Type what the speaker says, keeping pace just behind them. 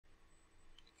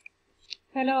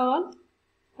Hello all,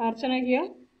 Archana here.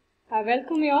 I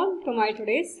welcome you all to my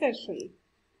today's session.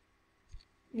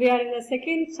 We are in the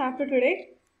second chapter today,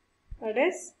 that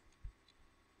is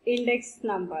index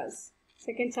numbers.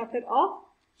 Second chapter of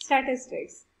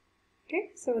statistics.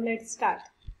 Okay, so let's start.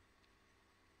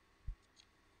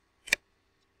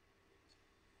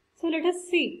 So let us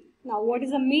see now what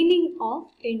is the meaning of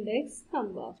index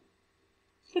number.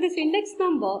 So this index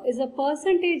number is a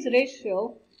percentage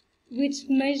ratio which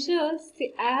measures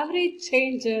the average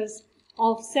changes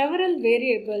of several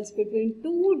variables between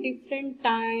two different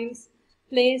times,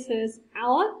 places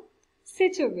or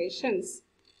situations.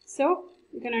 So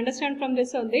you can understand from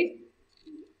this only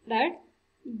that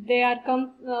they are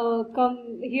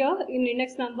come here in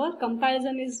index number.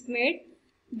 Comparison is made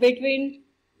between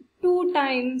two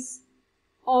times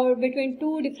or between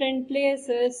two different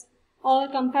places or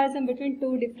comparison between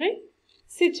two different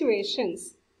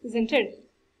situations, isn't it?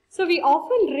 So we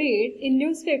often read in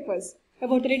newspapers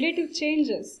about relative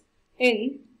changes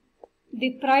in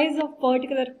the price of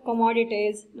particular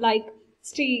commodities like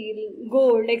steel,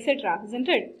 gold, etc., isn't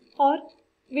it? Or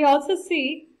we also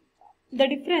see the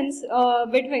difference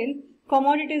between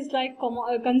commodities like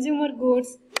consumer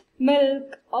goods,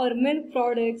 milk or milk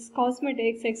products,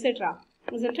 cosmetics, etc.,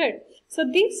 isn't it? So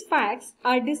these facts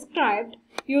are described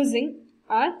using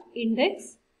our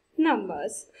index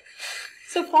numbers.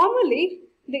 So formally,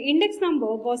 the index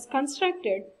number was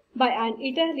constructed by an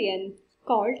Italian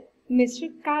called Mr.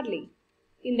 Carli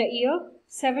in the year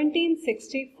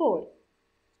 1764.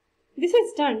 This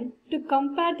is done to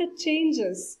compare the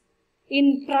changes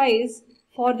in price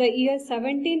for the year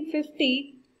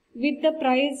 1750 with the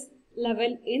price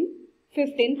level in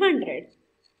 1500.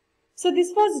 So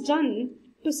this was done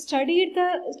to study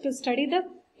the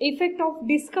effect of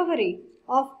discovery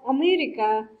of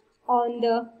America on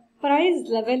the price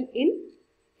level in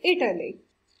Italy.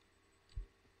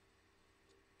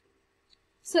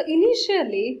 So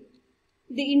initially,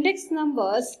 the index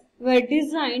numbers were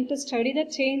designed to study the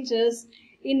changes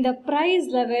in the price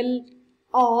level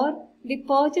or the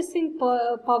purchasing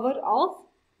power of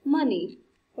money.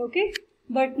 Okay,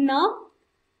 but now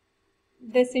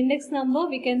this index number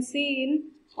we can see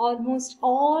in almost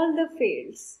all the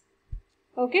fields.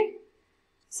 Okay,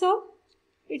 so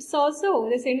it's also,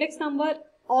 this index number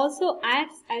also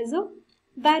acts as a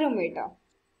barometer.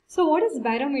 So what is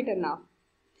barometer now?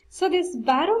 So this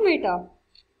barometer,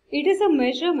 it is a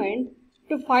measurement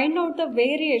to find out the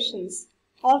variations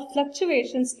or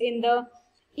fluctuations in the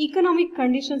economic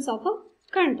conditions of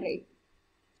a country.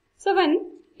 So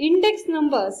when index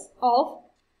numbers of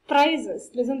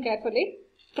prices, listen carefully,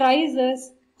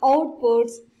 prices,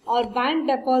 outputs or bank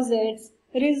deposits,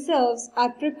 reserves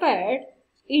are prepared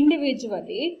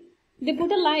individually, they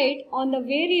put a light on the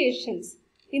variations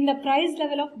in the price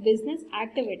level of business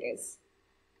activities.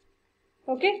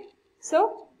 Okay,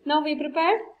 so now we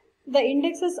prepared the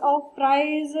indexes of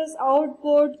prices,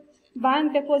 output,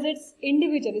 bank deposits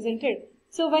individually, isn't it?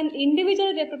 So when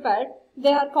individually they are prepared,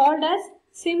 they are called as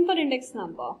simple index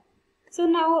number. So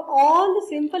now all the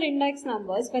simple index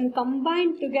numbers when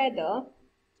combined together,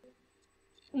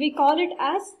 we call it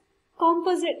as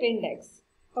composite index.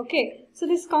 Okay, so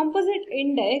this composite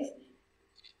index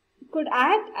could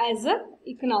act as an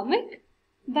economic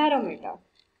barometer.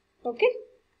 Okay.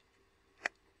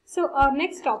 So our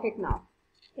next topic now,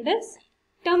 it is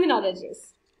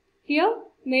terminologies. Here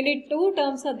mainly two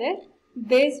terms are there,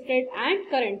 base spread and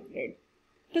current spread.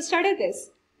 To study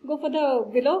this, go for the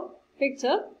below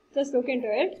picture, just look into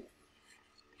it.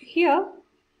 Here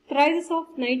prices of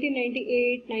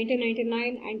 1998,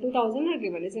 1999 and 2000 are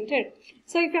given, isn't it?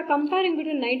 So if you are comparing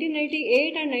between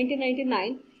 1998 and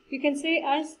 1999, you can say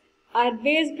as our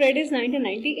base spread is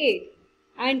 1998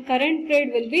 and current spread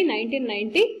will be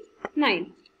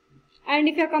 1999. And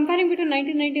if you are comparing between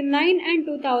 1999 and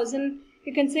 2000,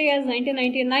 you can say as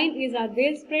 1999 is our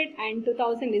base spread and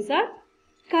 2000 is our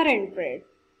current spread.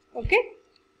 Okay?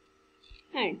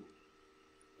 And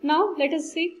now let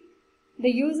us see the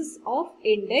uses of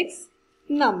index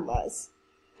numbers.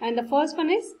 And the first one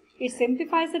is, it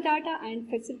simplifies the data and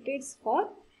facilitates for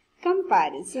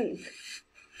comparison.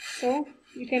 So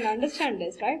you can understand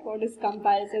this, right? What is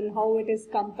comparison, how it is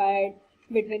compared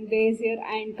between base year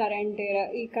and current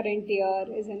year,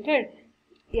 isn't it?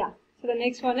 Yeah. So the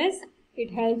next one is,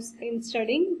 it helps in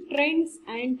studying trends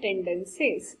and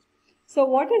tendencies. So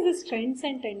what is this trends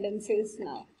and tendencies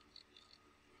now?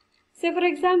 Say for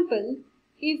example,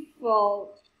 if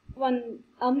one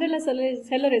umbrella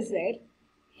seller is there,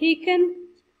 he can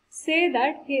say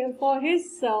that for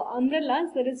his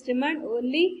umbrellas there is demand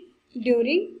only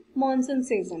during monsoon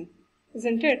season,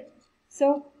 isn't it?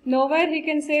 So nowhere he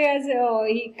can say as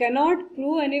he cannot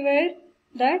prove anywhere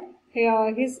that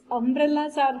his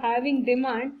umbrellas are having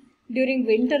demand during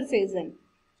winter season,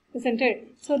 isn't it?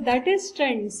 So that is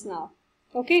trends now.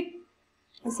 Okay.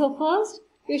 So first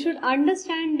you should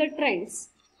understand the trends.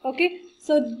 Okay.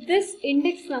 So this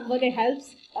index number they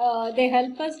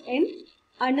help us in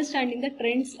understanding the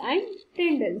trends and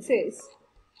tendencies.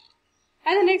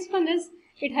 And the next one is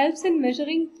it helps in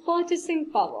measuring purchasing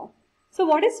power. So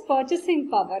what is purchasing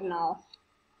power now?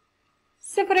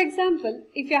 So for example,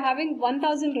 if you are having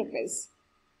 1000 rupees,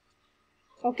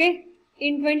 okay,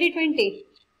 in 2020,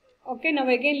 okay, now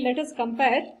again let us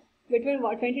compare between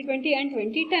 2020 and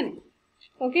 2010,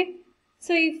 okay.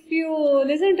 So if you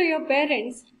listen to your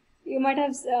parents, you might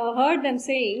have heard them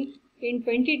saying in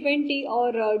 2020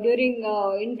 or during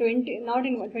in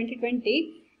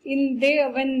 2020,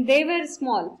 when they were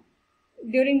small,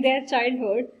 during their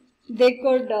childhood, they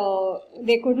could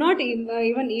not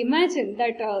even imagine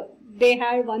that they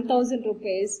had 1000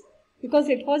 rupees, because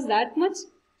it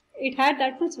had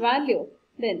that much value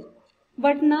then.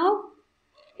 But now,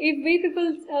 if we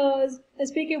people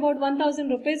speak about 1000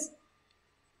 rupees,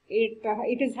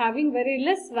 it is having very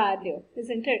less value,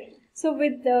 isn't it? So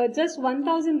with just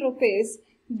 1000 rupees,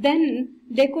 then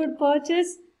they could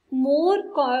purchase more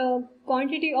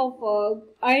quantity of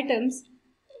items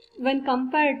when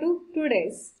compared to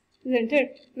today's, isn't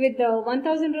it? With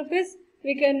 1000 rupees,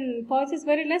 we can purchase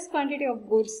very less quantity of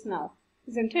goods now,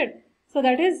 isn't it? So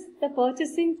that is the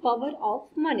purchasing power of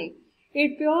money.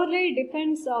 It purely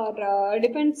depends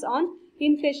on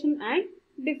inflation and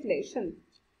deflation.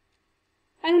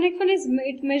 And the next one is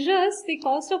it measures the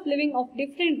cost of living of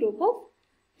different group of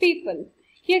people.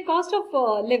 Here, cost of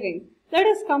living. Let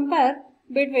us compare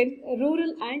between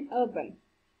rural and urban.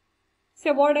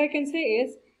 So what I can say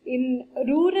is, in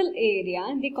rural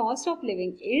area, the cost of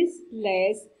living is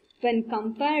less when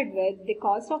compared with the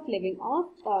cost of living of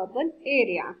urban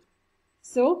area.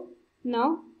 So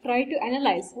now try to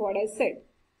analyze what I said.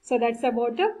 So that's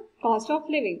about the cost of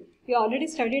living. We already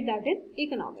studied that in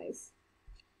economics.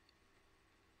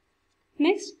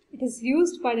 Next, it is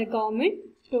used by the government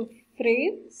to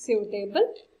frame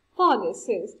suitable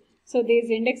policies. So these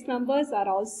index numbers are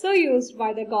also used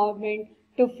by the government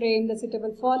to frame the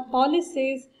suitable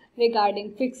policies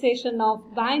regarding fixation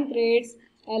of bank rates,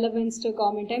 allowance to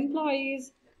government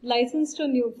employees, license to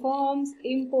new firms,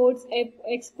 imports,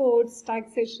 exports,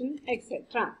 taxation,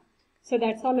 etc. So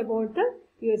that's all about the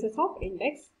uses of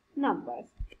index numbers.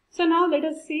 So now let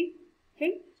us see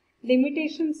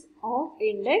limitations of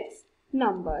index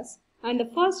numbers. And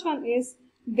the first one is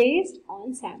based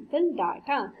on sample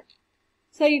data.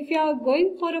 So if you are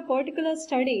going for a particular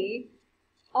study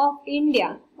of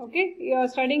India, okay, you are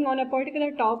studying on a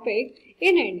particular topic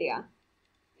in India,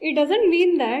 it doesn't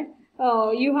mean that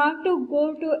you have to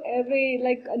go to every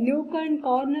nook and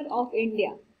corner of India,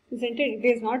 isn't it? It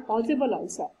is not possible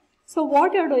also. So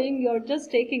what you are doing, you are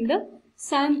just taking the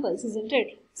samples, isn't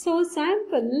it? So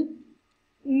sample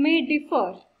may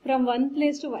differ from one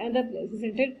place to another place,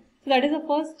 isn't it? So that is the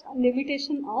first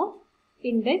limitation of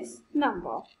index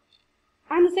number.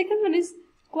 And the second one is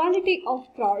quality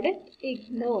of product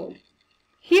ignored.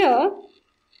 Here,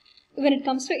 when it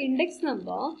comes to index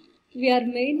number, we are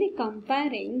mainly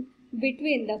comparing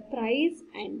between the price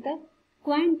and the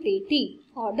quantity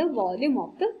or the volume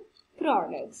of the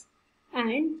products.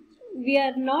 And we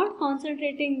are not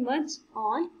concentrating much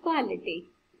on quality.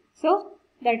 So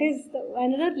that is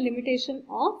another limitation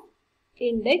of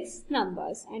index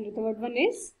numbers. And the third one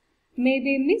is may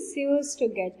be misused to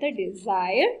get the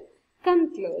desired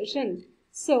conclusion.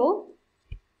 So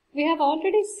we have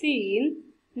already seen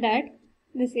that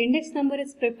this index number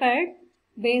is prepared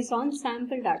based on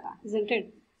sample data, isn't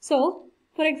it? So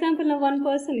for example, now one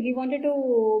person, he wanted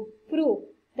to prove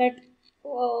that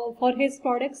for his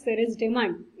products there is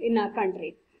demand in our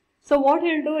country. So what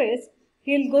he'll do is,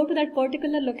 he'll go to that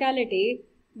particular locality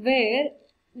where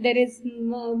there is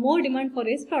more demand for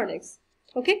his products.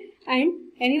 Okay, and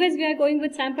anyways we are going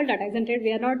with sample data, isn't it?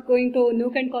 We are not going to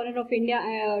nook and corner of India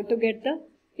to get the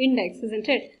index, isn't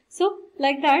it? So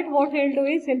like that, what he'll do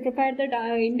is, he'll prepare the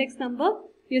index number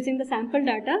using the sample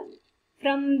data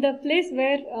from the place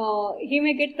where he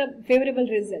may get the favorable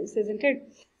results, isn't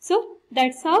it? So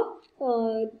that's how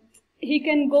he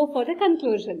can go for the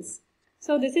conclusions.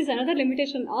 So this is another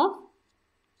limitation of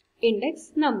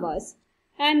index numbers.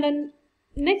 And then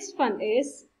next one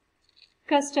is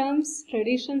customs,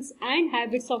 traditions and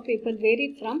habits of people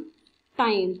vary from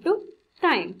time to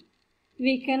time.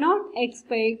 We cannot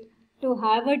expect to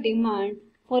have a demand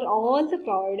for all the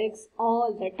products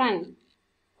all the time.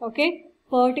 Okay,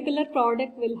 particular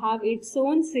product will have its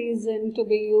own season to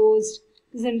be used,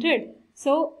 isn't it?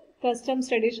 So customs,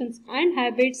 traditions and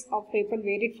habits of people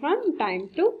vary from time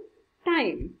to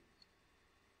time.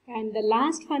 And the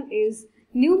last one is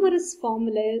numerous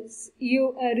formulas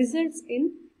results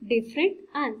in different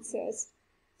answers.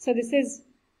 So this is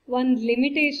one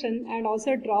limitation and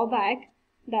also drawback,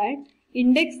 that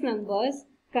index numbers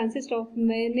consist of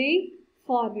many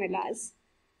formulas.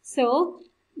 So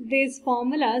these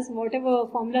formulas, whatever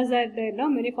formulas are there,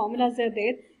 many formulas are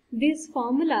there, these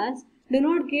formulas do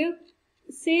not give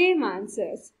same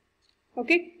answers.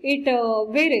 Okay, it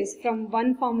varies from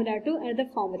one formula to another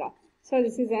formula. So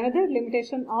this is another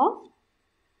limitation of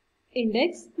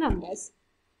index numbers.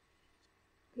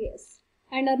 Yes.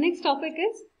 And our next topic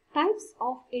is types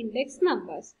of index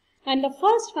numbers. And the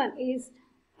first one is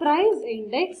price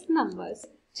index numbers.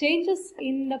 Changes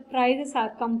in the prices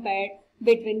are compared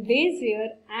between base year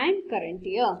and current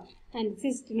year. And this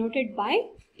is denoted by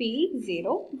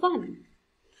P01.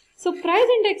 So price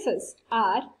indexes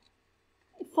are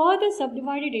further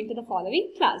subdivided into the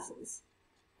following classes: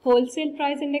 wholesale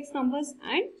price index numbers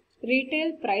and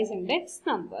retail price index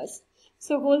numbers.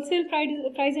 So wholesale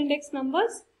price index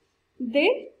numbers,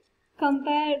 they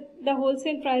compare the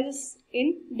wholesale prices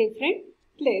in different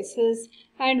places.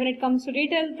 And when it comes to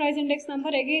retail price index number,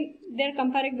 again they are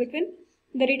comparing between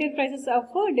the retail prices of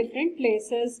different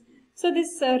places. So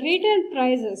this retail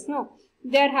prices,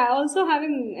 they are also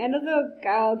having another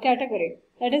category,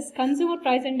 that is consumer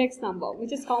price index number,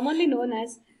 which is commonly known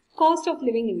as cost of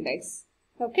living index.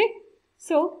 Okay,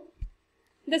 so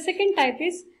the second type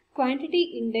is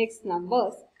quantity index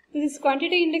numbers. This is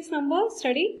quantity index numbers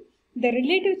study the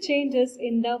relative changes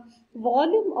in the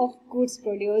volume of goods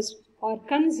produced or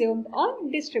consumed or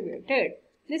distributed.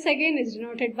 This again is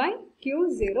denoted by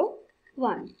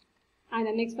Q01. And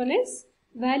the next one is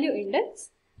value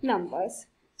index numbers.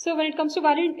 So when it comes to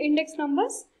value index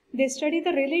numbers, they study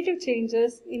the relative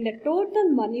changes in the total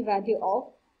money value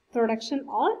of production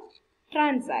or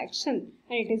transaction,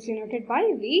 and it is denoted by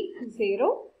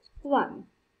V01.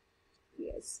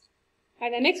 Yes.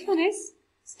 And the next one is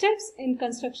steps in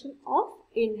construction of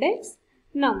index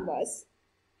numbers.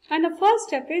 And the first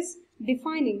step is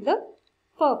defining the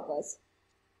purpose.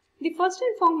 The first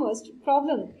and foremost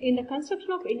problem in the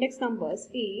construction of index numbers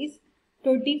is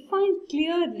to define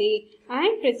clearly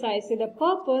and precisely the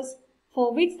purpose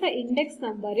for which the index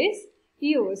number is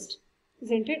used,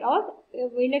 isn't it? Or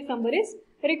index number is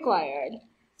required.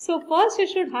 So first you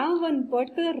should have one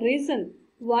particular reason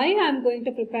why I am going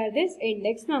to prepare this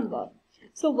index number.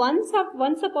 So once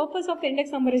the purpose of the index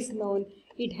number is known,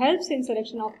 it helps in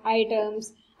selection of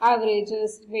items,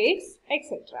 averages, weights,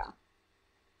 etc.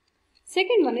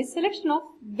 Second one is selection of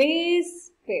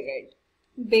base period.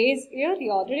 Base year,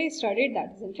 you already studied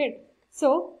that, isn't it?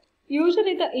 So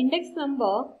usually the index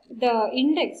number, the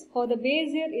index for the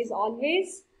base year is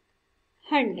always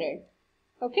 100.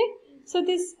 Okay. So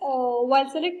this, while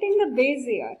selecting the base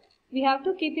year, we have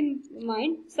to keep in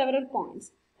mind several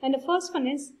points. And the first one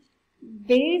is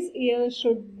base year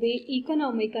should be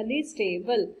economically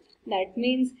stable. That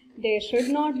means there should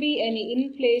not be any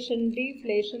inflation,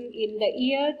 deflation in the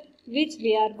year which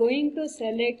we are going to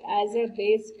select as a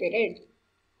base period.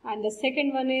 And the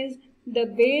second one is the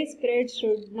base period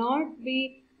should not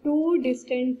be too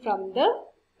distant from the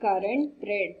current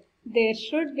period. There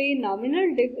should be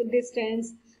nominal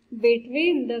distance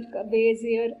between the base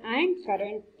year and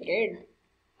current period.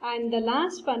 And the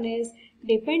last one is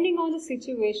depending on the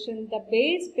situation, the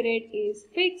base period is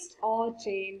fixed or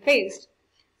change based.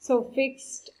 So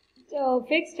fixed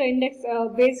index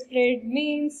base period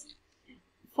means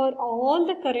for all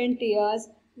the current years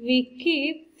we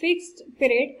keep fixed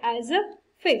period as a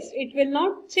fixed. It will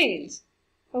not change.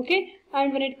 Okay.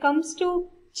 And when it comes to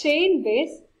chain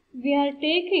base, we are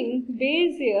taking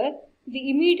base year the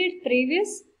immediate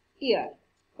previous year.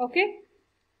 Okay.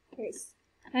 Yes.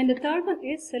 And the third one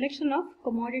is selection of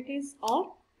commodities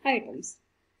or items.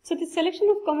 So the selection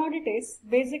of commodities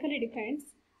basically depends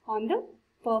on the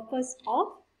purpose of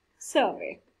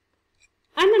survey.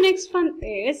 And the next one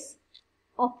is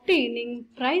obtaining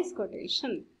price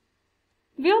quotation.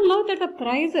 We all know that the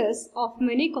prices of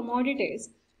many commodities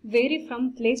vary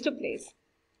from place to place,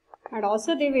 and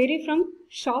also they vary from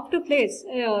shop to place,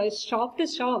 shop to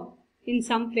shop in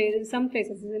some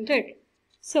places, isn't it?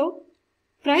 So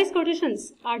price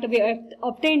quotations are to be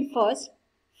obtained first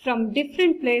from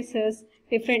different places,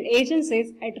 different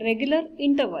agencies at regular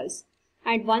intervals.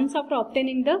 And once after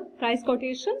obtaining the price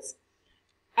quotations,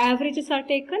 averages are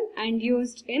taken and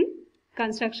used in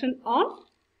construction of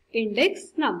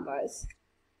index numbers.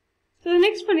 So the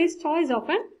next one is choice of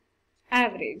an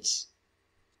average.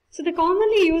 So the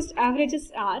commonly used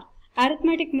averages are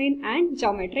arithmetic mean and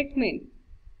geometric mean.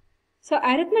 So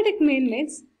arithmetic mean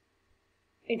means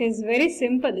it is very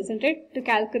simple, isn't it, to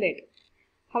calculate.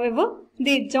 However,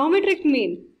 the geometric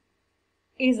mean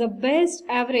is the best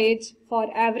average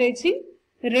for averaging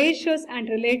ratios and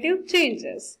relative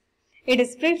changes. It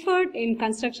is preferred in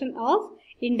construction of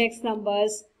index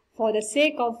numbers for the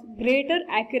sake of greater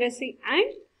accuracy and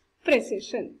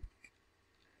precision.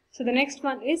 So the next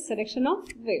one is selection of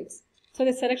weights. So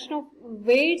the selection of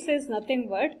weights is nothing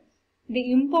but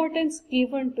the importance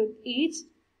given to each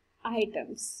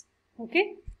items.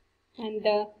 Okay. And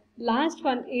the last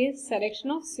one is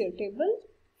selection of suitable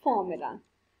formula.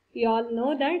 You all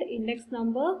know that index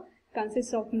number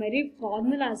consists of many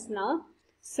formulas now.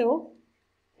 So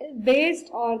based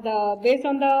on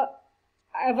the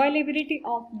availability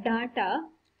of data,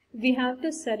 we have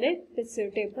to select the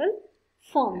suitable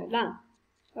formula.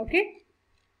 Okay.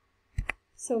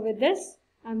 So with this,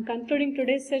 I am concluding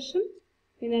today's session.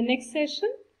 In the next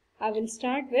session, I will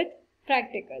start with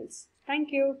practicals.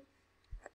 Thank you.